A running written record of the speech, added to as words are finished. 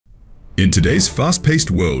In today's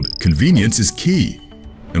fast-paced world, convenience is key.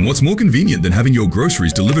 And what's more convenient than having your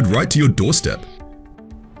groceries delivered right to your doorstep?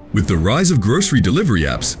 With the rise of grocery delivery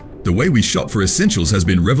apps, the way we shop for essentials has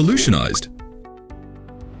been revolutionized.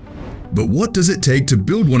 But what does it take to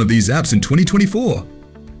build one of these apps in 2024?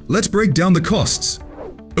 Let's break down the costs.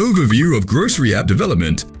 Overview of grocery app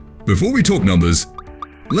development. Before we talk numbers,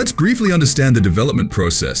 let's briefly understand the development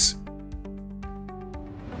process.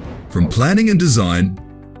 From planning and design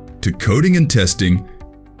to coding and testing,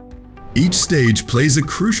 each stage plays a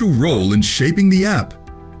crucial role in shaping the app.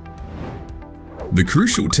 The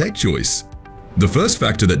crucial tech choice. The first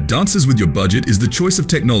factor that dances with your budget is the choice of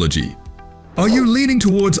technology. Are you leaning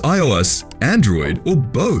towards iOS, Android, or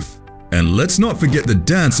both? And let's not forget the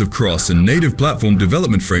dance of cross and native platform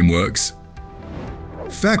development frameworks.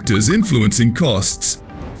 Factors influencing costs.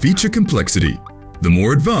 Feature complexity. The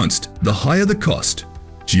more advanced, the higher the cost.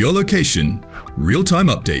 Geolocation, real-time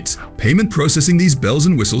updates, payment processing, these bells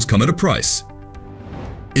and whistles come at a price.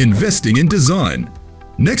 Investing in design.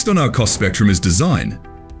 Next on our cost spectrum is design.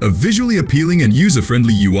 A visually appealing and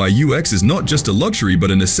user-friendly UI/UX is not just a luxury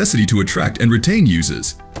but a necessity to attract and retain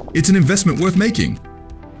users. It's an investment worth making.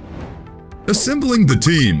 Assembling the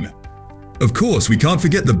team. Of course, we can't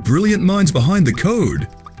forget the brilliant minds behind the code.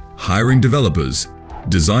 Hiring developers,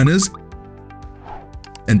 designers,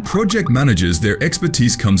 and project managers, their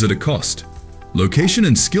expertise comes at a cost. Location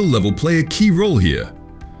and skill level play a key role here.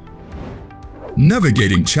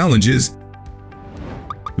 Navigating challenges,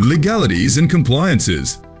 legalities and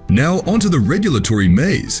compliances. Now onto the regulatory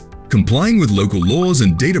maze. Complying with local laws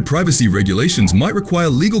and data privacy regulations might require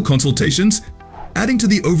legal consultations, adding to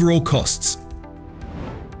the overall costs.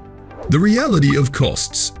 The reality of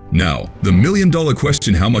costs. Now, the million-dollar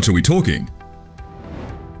question, how much are we talking?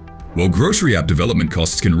 Well, grocery app development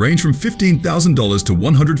costs can range from $15,000 to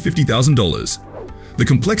 $150,000. The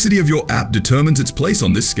complexity of your app determines its place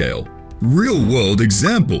on this scale. Real-world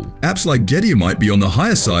example. Apps like Getir might be on the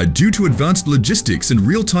higher side due to advanced logistics and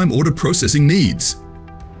real-time order processing needs.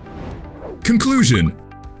 Conclusion.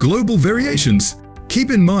 Global variations.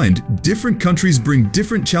 Keep in mind, different countries bring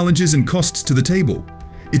different challenges and costs to the table.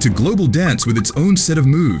 It's a global dance with its own set of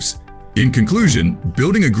moves. In conclusion,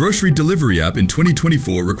 building a grocery delivery app in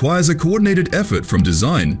 2024 requires a coordinated effort from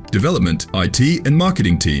design, development, IT, and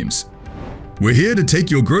marketing teams. We're here to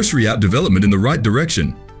take your grocery app development in the right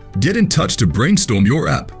direction. Get in touch to brainstorm your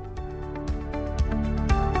app.